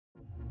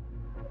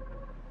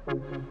To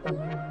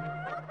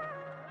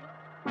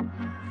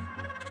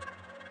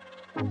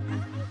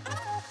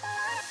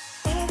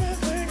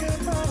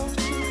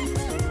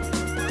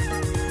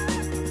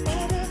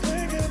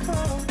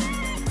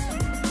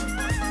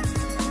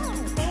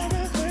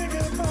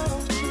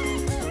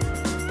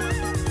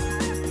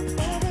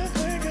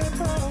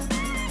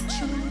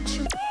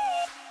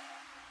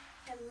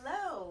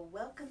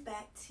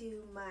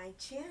my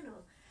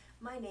channel.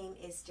 My name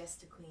is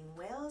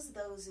JustQueenWells.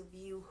 Those of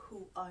you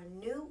who are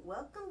new,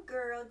 welcome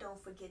girl. Don't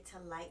forget to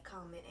like,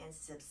 comment, and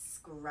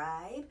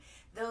subscribe.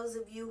 Those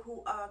of you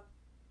who are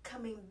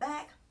coming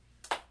back,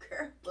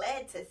 girl,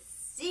 glad to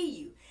see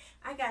you.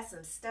 I got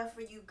some stuff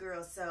for you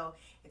girls, so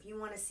if you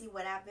want to see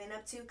what I've been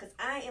up to, because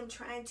I am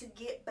trying to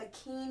get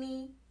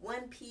bikini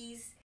one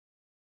piece.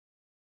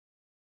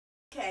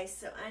 Okay,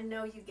 so I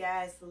know you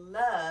guys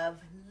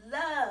love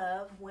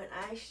when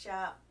I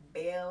shop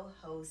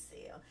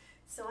BelleWholesale.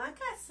 So I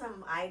got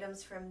some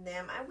items from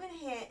them. I went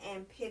ahead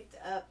and picked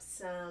up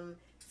some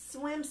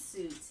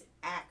swimsuits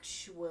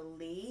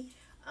actually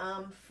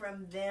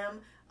from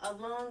them,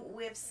 along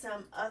with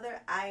some other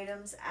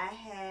items I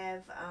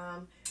have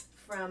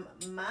from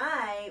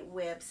my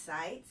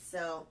website.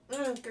 So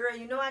girl,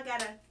 you know I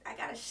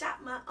gotta shop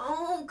my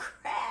own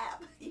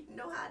crap. You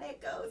know how that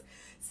goes.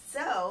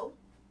 So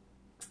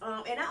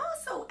and I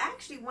also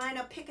actually wind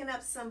up picking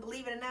up some,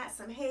 believe it or not,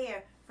 some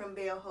hair from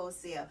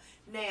BelleWholesale.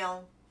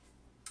 Now,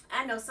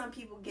 I know some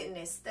people getting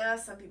their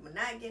stuff, some people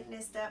not getting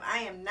their stuff. I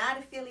am not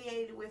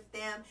affiliated with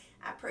them.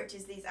 I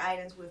purchased these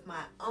items with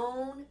my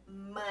own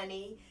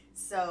money.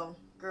 So,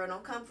 girl,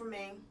 don't come for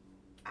me.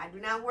 I do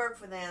not work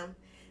for them.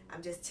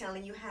 I'm just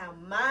telling you how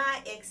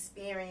my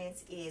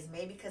experience is.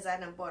 Maybe because I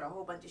done bought a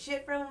whole bunch of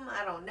shit from them.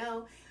 I don't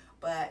know.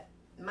 But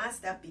my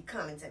stuff be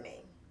coming to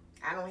me.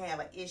 I don't have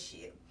an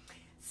issue.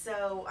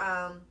 So,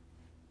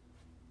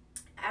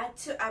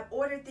 I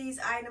ordered these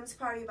items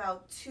probably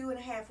about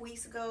 2.5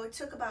 weeks ago. It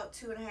took about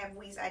 2.5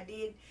 weeks. I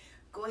did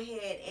go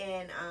ahead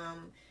and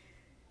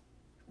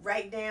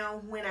write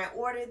down when I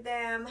ordered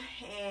them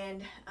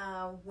and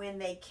when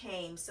they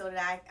came, so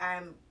that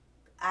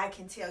I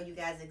can tell you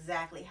guys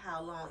exactly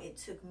how long it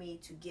took me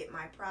to get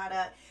my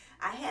product.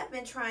 I have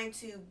been trying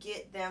to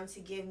get them to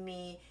give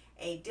me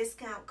a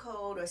discount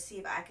code or see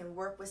if I can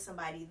work with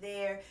somebody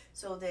there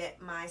so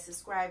that my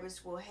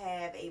subscribers will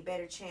have a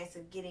better chance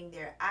of getting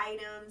their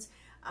items.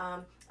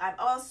 I've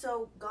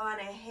also gone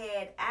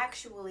ahead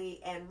actually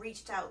and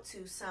reached out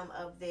to some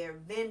of their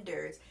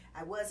vendors.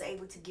 I was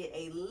able to get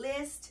a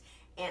list,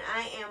 and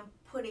I am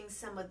putting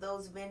some of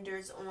those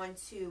vendors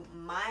onto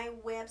my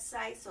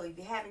website. So if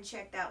you haven't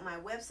checked out my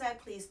website,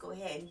 please go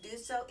ahead and do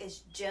so.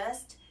 It's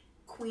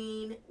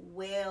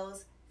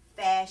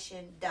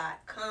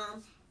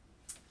JustQueenWellsFashion.com.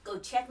 Go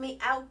check me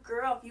out,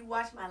 girl. If you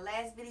watched my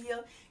last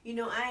video, you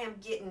know I am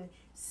getting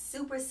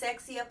super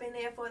sexy up in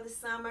there for the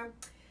summer.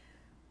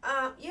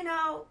 You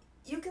know,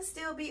 you can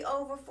still be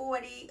over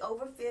 40,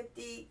 over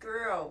 50,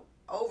 girl,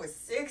 over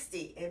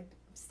 60, and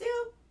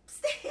still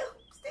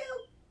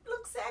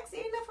look sexy.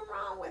 Ain't nothing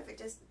wrong with it.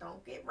 Just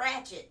don't get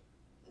ratchet.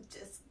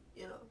 Just,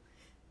 you know,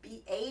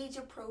 be age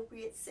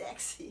appropriate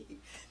sexy.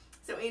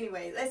 So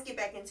anyway, let's get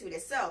back into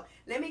this. So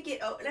let me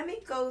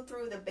go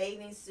through the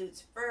bathing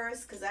suits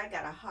first, because I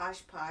got a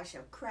hodgepodge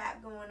of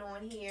crap going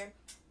on here.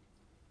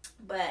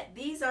 But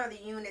these are the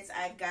units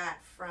I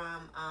got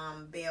from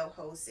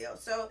BelleWholesale.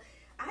 So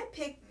I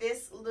picked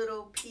this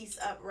little piece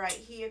up right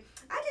here.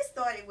 I just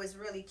thought it was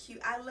really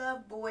cute. I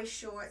love boy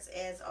shorts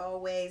as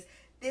always.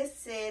 This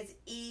says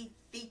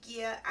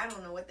VACA. I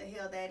don't know what the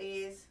hell that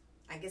is.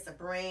 I guess a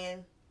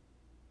brand.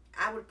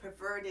 I would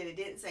prefer that it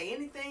didn't say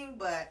anything,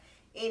 but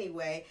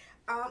anyway,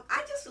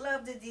 I just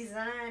love the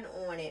design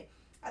on it.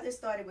 I just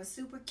thought it was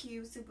super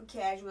cute, super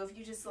casual. If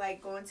you just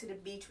like going to the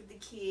beach with the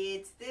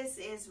kids, this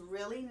is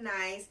really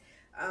nice.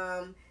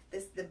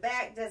 The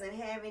back doesn't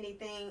have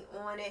anything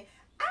on it.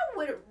 I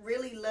would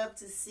really love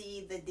to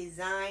see the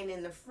design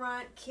in the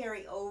front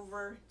carry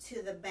over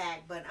to the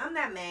back, but I'm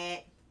not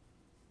mad.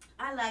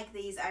 I like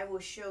these. I will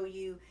show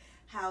you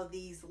how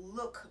these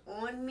look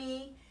on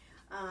me.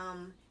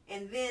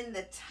 And then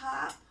the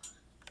top,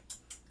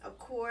 of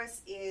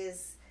course,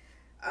 is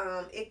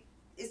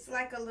it's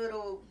like a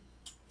little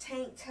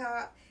tank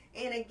top,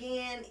 and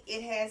again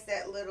it has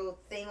that little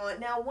thing on.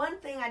 Now, one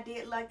thing I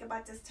did like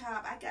about this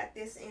top, I got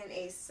this in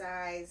a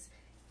size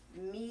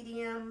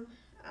medium.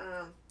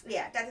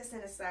 Yeah, I got this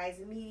in a size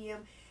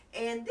medium,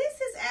 and this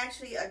is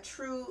actually a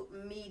true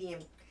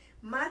medium.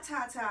 My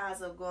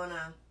tatas are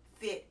gonna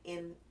fit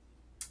in.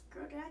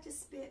 Girl, did I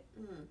just spit?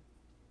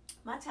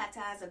 My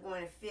tatas are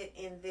going to fit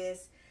in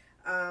this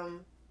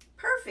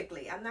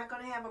perfectly. I'm not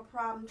going to have a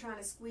problem trying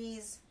to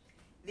squeeze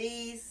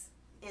these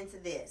into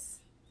this.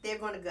 They're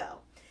going to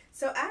go.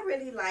 So I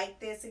really like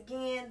this.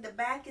 Again, the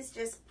back is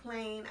just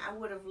plain. I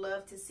would have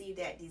loved to see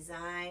that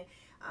design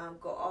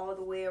go all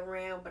the way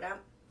around, but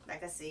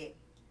like I said,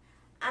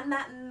 I'm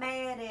not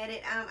mad at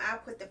it. I'll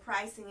put the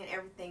pricing and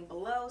everything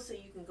below so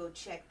you can go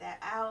check that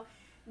out.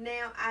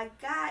 Now, I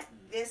got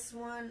this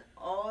one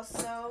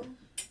also.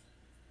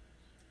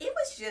 It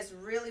was just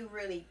really,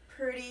 really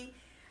pretty.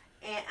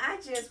 And I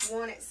just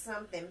wanted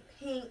something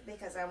pink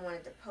because I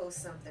wanted to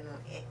post something on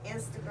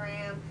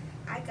Instagram.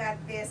 I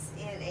got this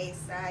in a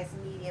size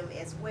medium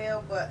as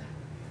well, but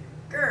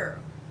girl,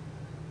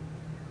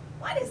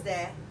 what is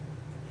that?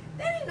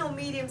 That ain't no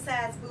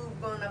medium-sized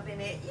boob going up in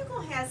it. You're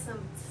going to have some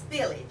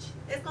spillage.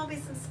 There's going to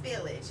be some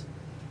spillage.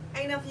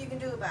 Ain't nothing you can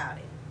do about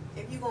it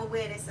if you're going to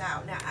wear this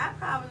out. Now, I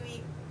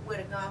probably would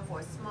have gone for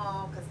a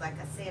small because, like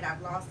I said,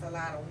 I've lost a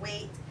lot of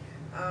weight.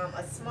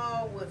 A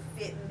small would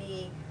fit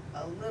me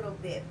a little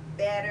bit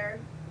better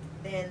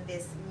than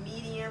this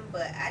medium,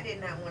 but I did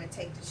not want to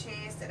take the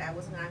chance that I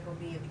was not going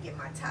to be able to get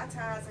my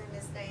tatas in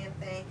this damn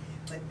thing.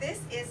 But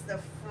this is the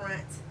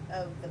front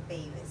of the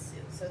bathing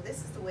suit. So this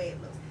is the way it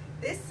looks.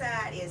 This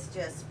side is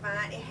just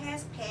fine. It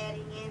has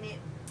padding in it.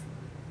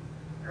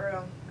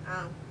 Girl,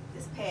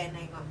 this padding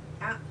ain't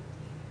gonna...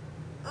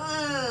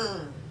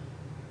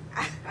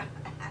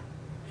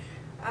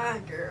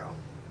 girl.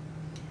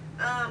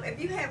 If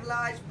you have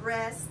large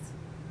breasts,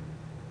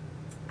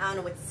 I don't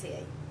know what to tell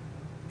you.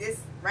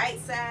 This right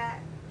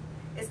side,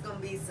 it's gonna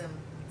be some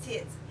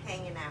tits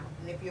hanging out.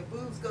 And if your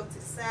boobs go to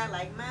the side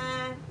like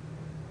mine,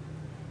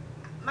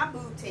 my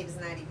boob tape is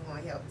not even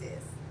gonna help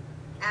this.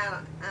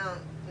 I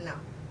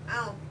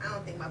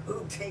don't think my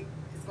boob tape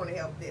is gonna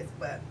help this,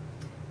 but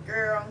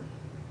girl,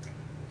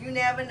 you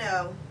never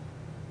know.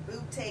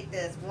 Boob tape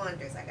does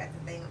wonders. I got the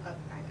thing up,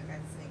 I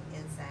got this thing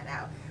inside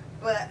out.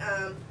 But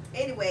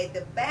anyway,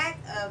 the back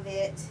of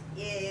it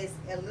is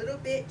a little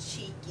bit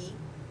cheeky,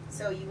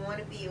 so you want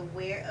to be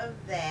aware of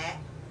that.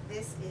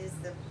 This is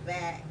the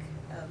back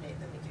of it.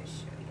 Let me just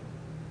show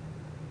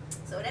you.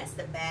 So that's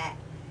the back.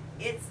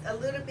 It's a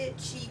little bit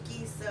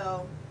cheeky,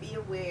 so be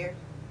aware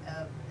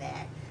of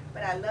that.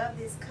 But I love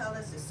these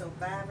colors. They're so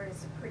vibrant.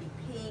 It's a pretty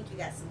pink. You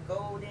got some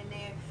gold in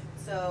there.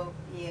 So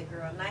yeah,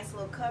 girl, nice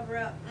little cover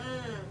up.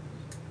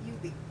 You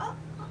be up.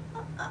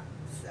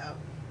 So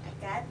I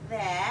got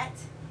that.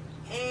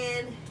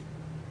 And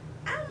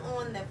I'm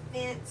on the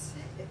fence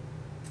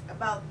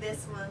about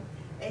this one.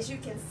 As you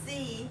can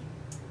see,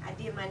 I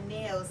did my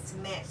nails to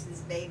match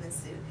this bathing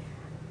suit.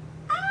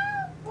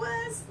 I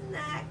was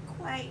not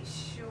quite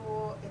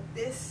sure if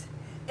this,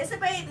 it's a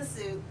bathing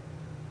suit,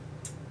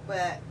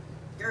 but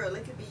girl,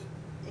 it could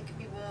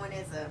be worn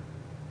as a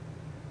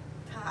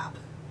top.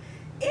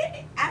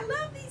 I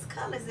love these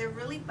colors. They're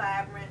really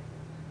vibrant.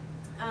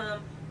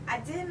 I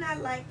did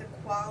not like the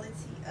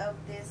quality of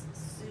this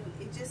suit.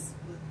 It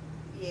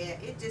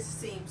just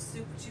seemed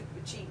super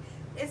cheap.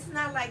 It's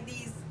not like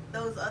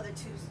those other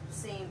two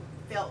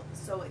felt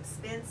so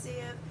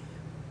expensive,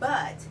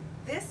 but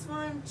this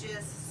one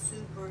just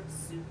super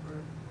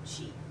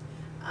cheap.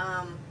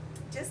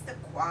 Just the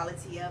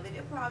quality of it.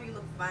 It probably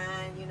looked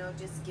fine, you know,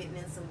 just getting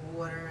in some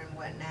water and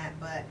whatnot.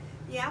 But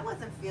yeah, I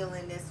wasn't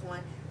feeling this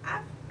one.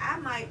 I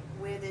might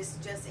wear this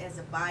just as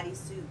a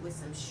bodysuit with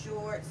some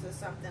shorts or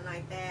something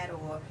like that,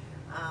 or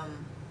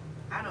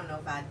I don't know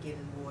if I'd get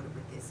in water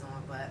with this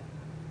on, but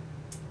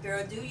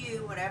girl, do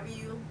you, whatever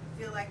you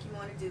feel like you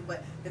want to do.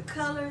 But the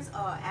colors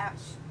are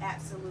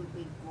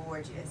absolutely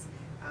gorgeous.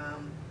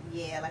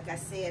 Yeah, like I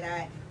said,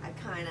 I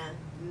kind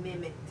of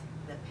mimicked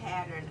the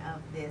pattern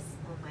of this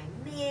on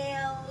my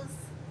nails,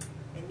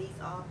 and these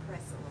all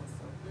press on,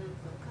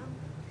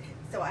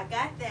 so I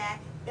got that.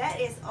 That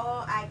is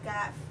all I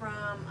got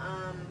from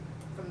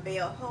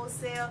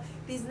BelleWholesale.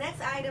 These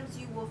next items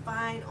you will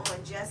find on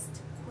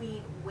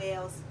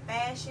JustQueenWells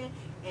Fashion,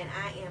 and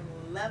I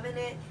am loving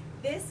it.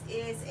 This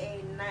is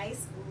a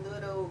nice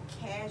little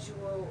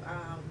casual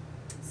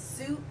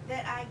suit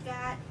that I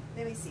got.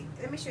 Let me see.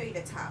 Let me show you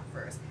the top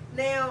first.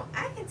 Now,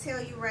 I can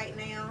tell you right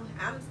now,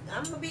 I'm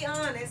gonna be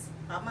honest,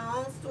 on my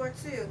own store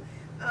too.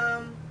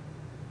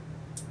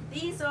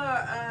 These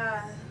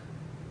are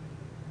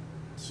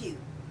cute.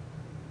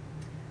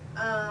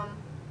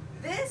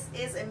 This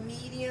is a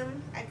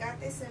medium. I got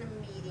this in a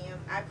medium.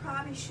 I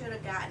probably should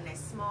have gotten a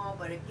small,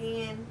 but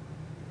again,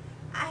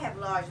 I have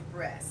large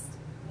breasts.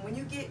 When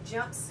you get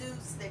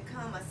jumpsuits that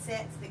come, or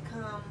sets that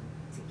come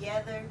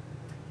together,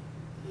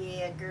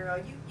 yeah, girl,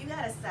 you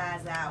gotta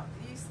size out.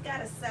 You just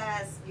gotta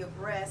size your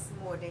breasts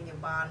more than your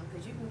bottom,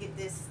 because you can get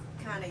this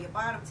kind of your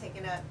bottom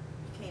taken up.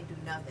 You can't do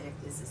nothing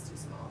if this is too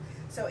small.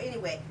 So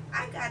anyway,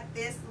 I got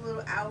this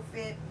little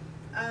outfit.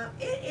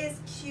 It is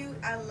cute.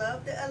 I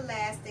love the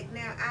elastic.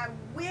 Now I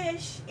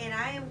wish, and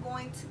I am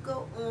going to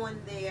go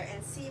on there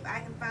and see if I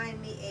can find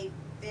me a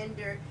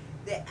vendor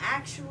that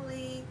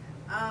actually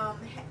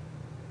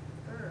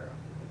girl,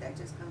 did that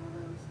just come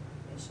loose?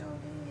 It sure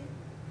did.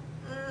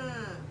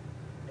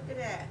 Look at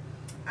that.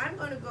 I'm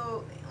gonna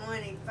go on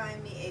and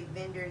find me a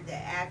vendor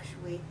that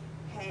actually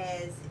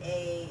has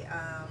a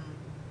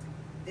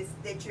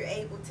that you're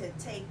able to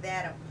take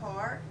that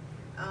apart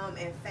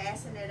and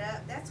fasten it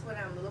up. That's what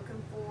I'm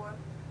looking for.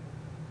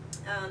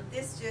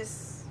 This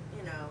just,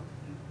 you know,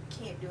 you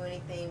can't do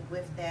anything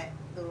with that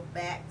little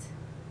back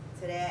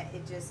to that.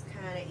 It just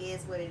kind of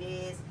is what it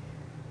is.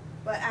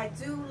 But I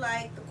do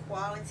like the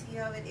quality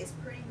of it. It's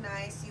pretty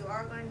nice. You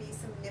are going to need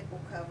some nipple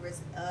covers,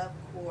 of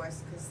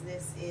course, because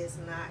this is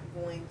not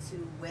going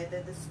to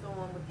weather the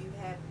storm if you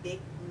have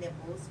big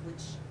nipples,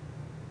 which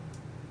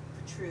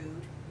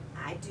protrude.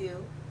 I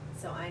do.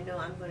 So I know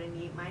I'm going to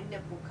need my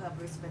nipple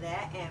covers for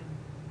that. And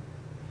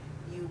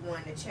you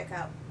want to check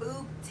out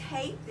boob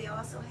tape. They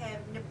also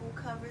have nipple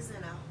covers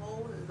and a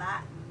whole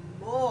lot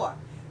more.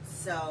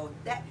 So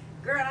that,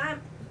 girl,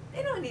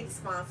 they don't need to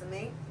sponsor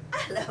me.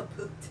 I love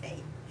boob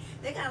tape.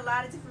 They got a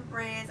lot of different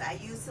brands. I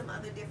use some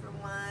other different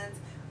ones.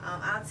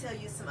 I'll tell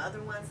you some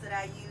other ones that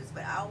I use,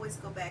 but I always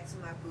go back to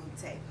my boob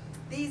tape.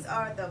 These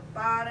are the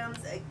bottoms.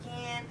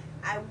 Again,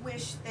 I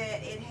wish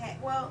that it had,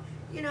 well,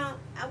 you know,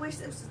 I wish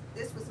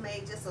this was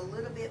made just a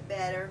little bit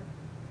better.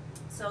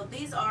 So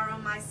these are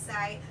on my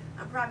site.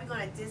 I'm probably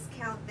going to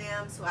discount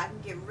them so I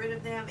can get rid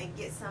of them and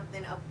get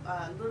something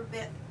a little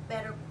bit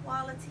better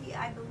quality,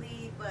 I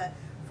believe. But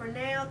for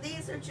now,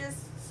 these are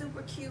just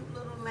super cute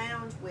little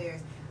lounge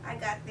wears. I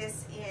got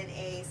this in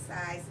a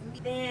size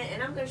medium,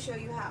 and I'm going to show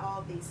you how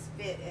all these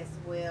fit as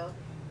well.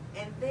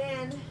 And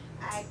then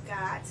I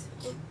got,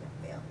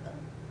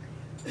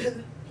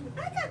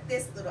 I got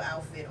this little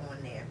outfit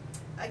on there.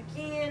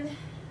 Again,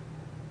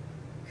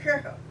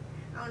 girl,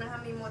 I don't know how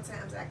many more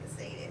times I can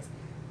say this.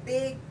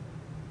 Big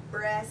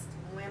breast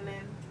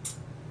women.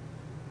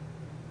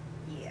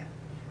 Yeah.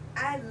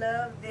 I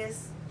love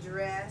this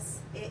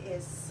dress. It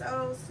is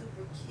so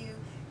super cute.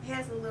 It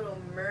has a little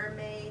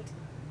mermaid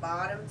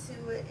bottom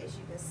to it, as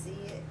you can see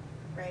it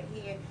right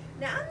here.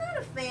 Now, I'm not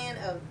a fan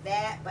of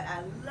that, but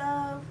I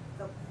love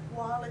the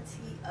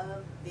quality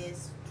of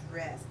this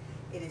dress.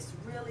 It is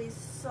really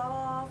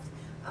soft.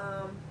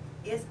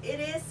 It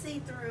is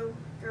see-through,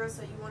 girl,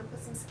 so you want to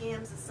put some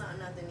skims or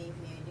something underneath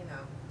here, you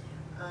know.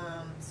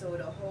 So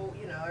it'll hold,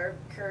 you know, every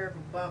curve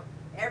or bump,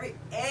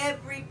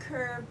 every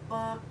curve,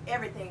 bump,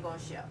 everything gonna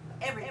show.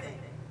 Everything.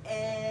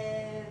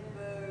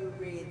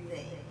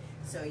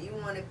 So you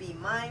want to be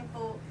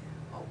mindful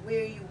of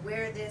where you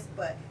wear this,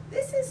 but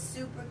this is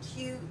super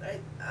cute,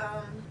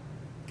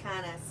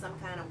 some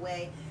kind of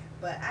way.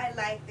 But I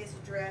like this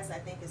dress. I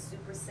think it's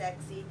super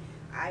sexy.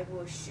 I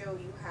will show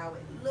you how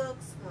it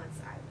looks once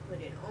I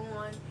put it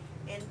on.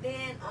 And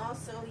then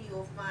also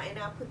you'll find, and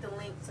I'll put the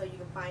link so you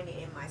can find it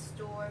in my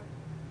store.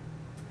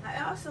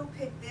 I also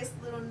picked this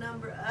little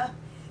number up.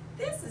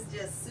 This is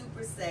just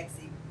super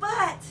sexy.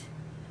 But,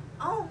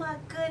 oh my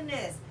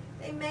goodness,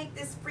 they make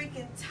this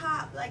freaking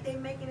top like they're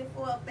making it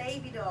for a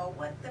baby doll.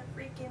 What the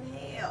freaking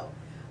hell?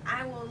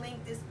 I will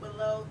link this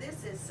below.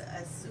 This is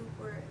a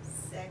super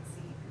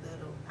sexy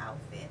little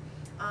outfit.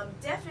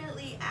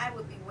 Definitely I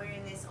would be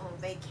wearing this on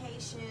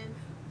vacation,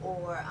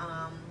 or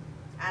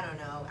I don't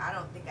know. I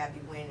don't think I'd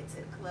be wearing it to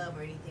the club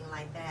or anything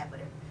like that.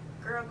 But if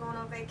a girl going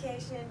on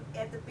vacation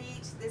at the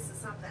beach, this is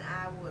something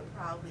I would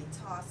probably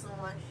toss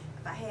on.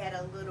 If I had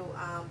a little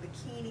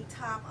bikini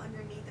top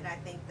underneath it, I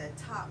think the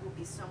top would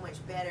be so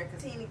much better.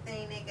 Because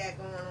anything they got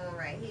going on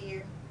right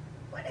here.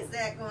 What is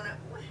that going on?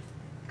 What?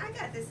 I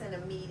got this in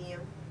a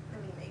medium.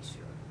 Let me make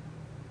sure.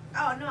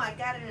 Oh no, I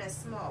got it in a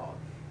small.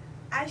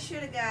 I should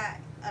have got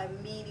a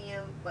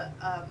medium, but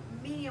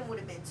medium would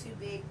have been too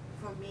big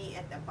for me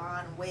at the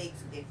bottom, way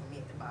too big for me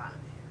at the bottom.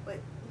 But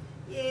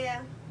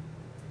yeah,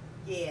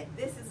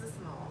 this is a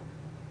small,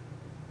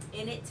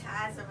 and it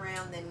ties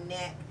around the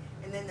neck,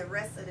 and then the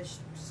rest of the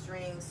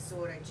strings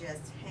sort of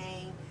just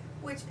hang,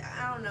 which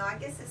I don't know. I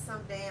guess it's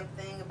some damn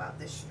thing about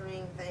the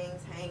string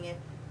things hanging.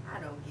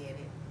 I don't get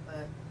it,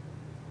 but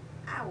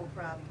I will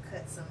probably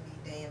cut some of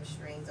these damn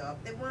strings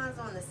off. The ones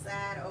on the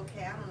side,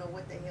 okay, I don't know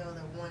what the hell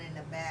the one in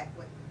the back,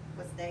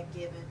 what's that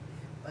giving?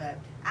 But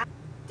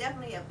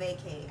definitely a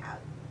vacay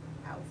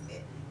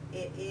outfit.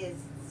 It is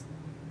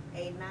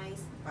a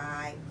nice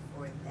vibe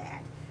for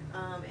that.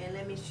 And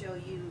let me show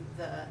you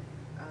the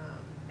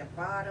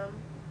bottom.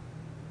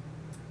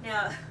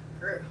 Now,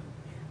 girl,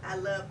 I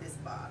love this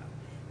bottom.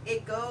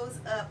 It goes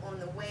up on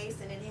the waist,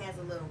 and it has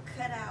a little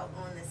cutout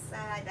on the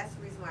side. That's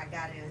the reason why I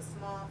got it in a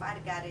small. If I'd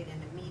have got it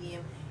in a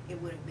medium,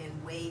 it would have been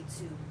way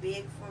too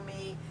big for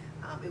me.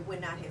 It would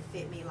not have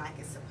fit me like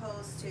it's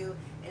supposed to.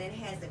 And it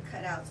has the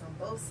cutouts on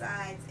both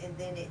sides, and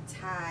then it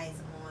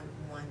ties on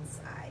one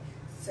side.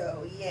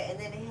 So yeah, and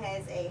then it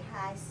has a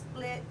high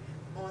split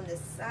on the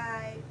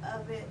side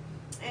of it.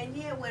 And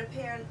yeah, with a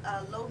pair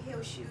of low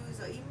heel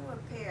shoes, or even with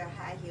a pair of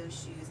high heel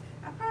shoes,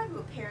 I probably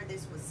would pair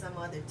this with some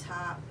other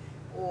top.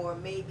 Or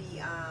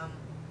maybe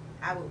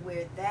I would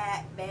wear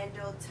that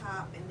bandeau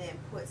top and then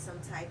put some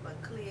type of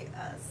clear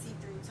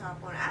see-through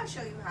top on it. I'll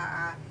show you how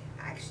I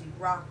actually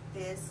rock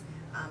this,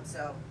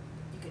 so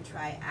you can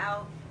try it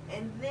out.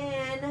 And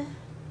then,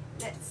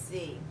 let's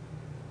see.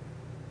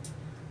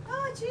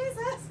 Oh,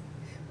 Jesus.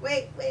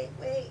 Wait.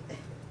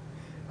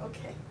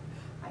 Okay.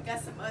 I got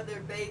some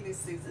other bathing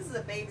suits. This is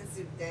a bathing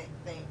suit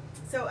thing.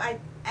 So I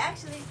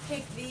actually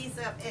picked these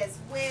up as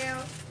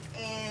well.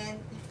 And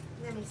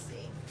let me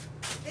see.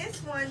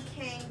 This one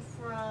came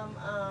from,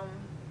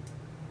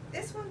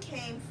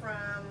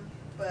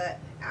 but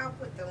I'll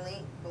put the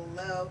link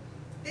below.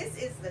 This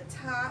is the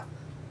top,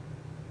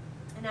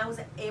 and I was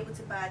able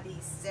to buy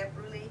these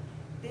separately.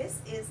 This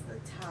is the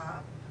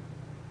top,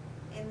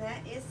 and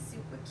that is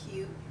super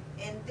cute.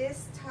 And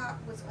this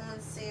top was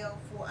on sale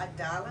for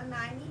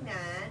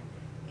 $1.99,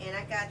 and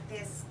I got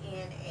this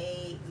in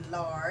a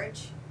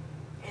large.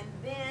 And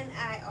then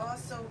I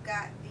also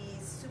got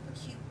these super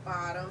cute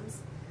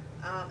bottoms.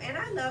 And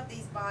I love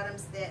these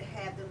bottoms that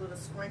have the little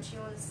scrunchie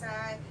on the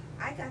side.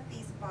 I got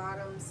these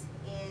bottoms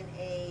in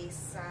a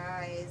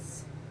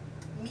size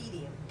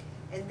medium.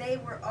 And they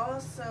were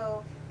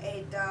also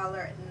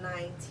 $1.99.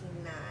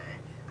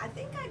 I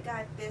think I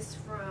got this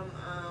from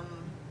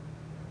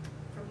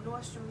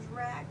Nordstrom's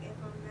Rack, if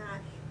I'm not.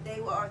 They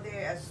are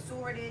their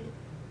assorted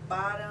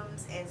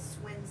bottoms and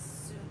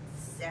swimsuit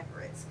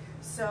separates.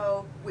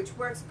 So, which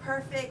works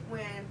perfect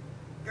when,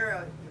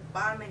 girl, your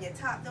bottom and your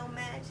top don't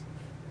match.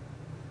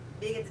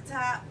 Big at the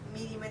top,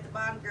 medium at the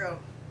bottom, girl.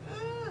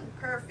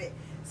 Perfect.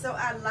 So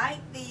I like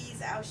these.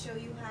 I'll show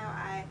you how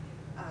I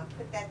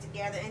put that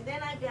together. And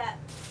then I got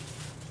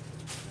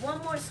one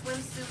more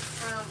swimsuit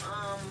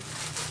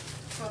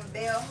from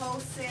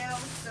BelleWholesale.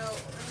 So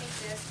let me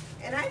just,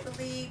 and I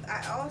believe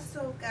I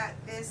also got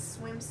this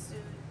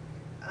swimsuit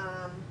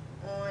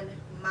on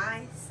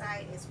my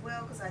site as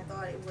well because I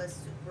thought it was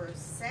super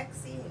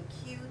sexy and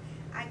cute.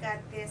 I got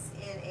this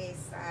in a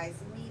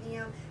size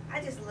medium.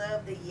 I just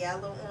love the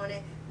yellow on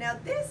it. Now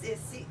this is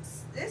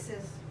see-through.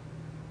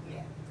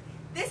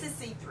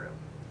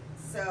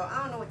 So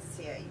I don't know what to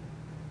tell you.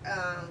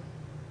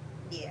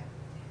 Yeah.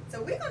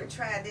 So we're gonna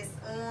try this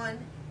on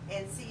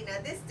and see.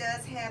 Now this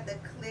does have the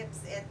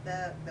clips at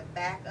the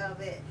back of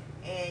it,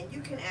 and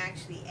you can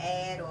actually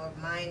add or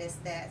minus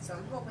that. So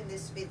I'm hoping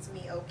this fits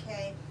me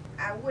okay.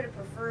 I would have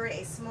preferred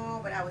a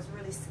small, but I was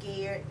really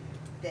scared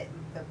that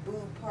the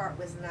boob part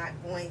was not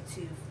going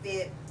to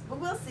fit. But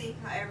we'll see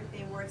how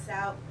everything works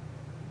out.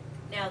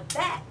 Now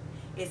that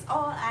is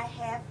all I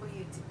have for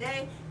you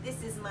today.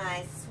 This is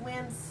my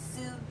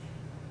swimsuit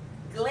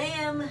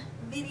glam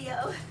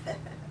video.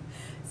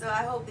 So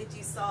I hope that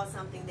you saw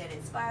something that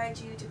inspired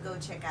you to go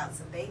check out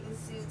some bathing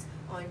suits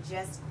on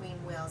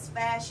JustQueenWells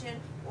Fashion,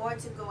 or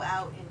to go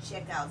out and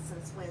check out some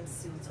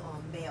swimsuits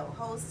on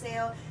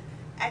BelleWholesale.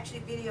 Actually,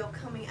 video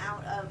coming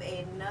out of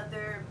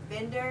another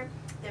vendor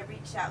that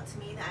reached out to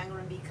me that I'm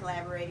going to be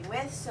collaborating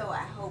with. So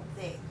I hope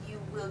that you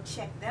will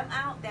check them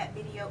out. That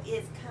video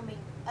is coming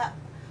up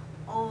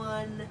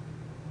on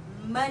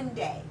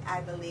Monday,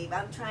 I believe.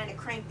 I'm trying to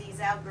crank these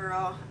out,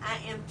 girl. I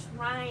am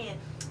trying.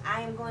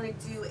 I am going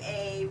to do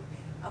a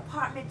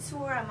apartment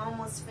tour. I'm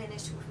almost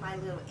finished with my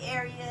little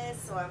areas,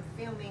 so I'm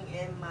filming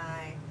in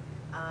my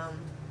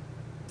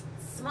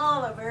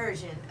smaller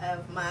version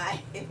of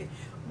my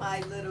my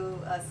little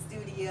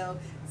studio.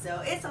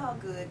 So it's all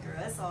good,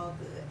 girl. It's all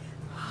good.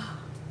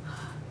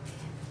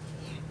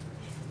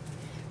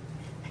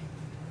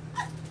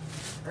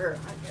 Girl,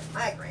 I get a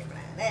migraine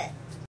behind that.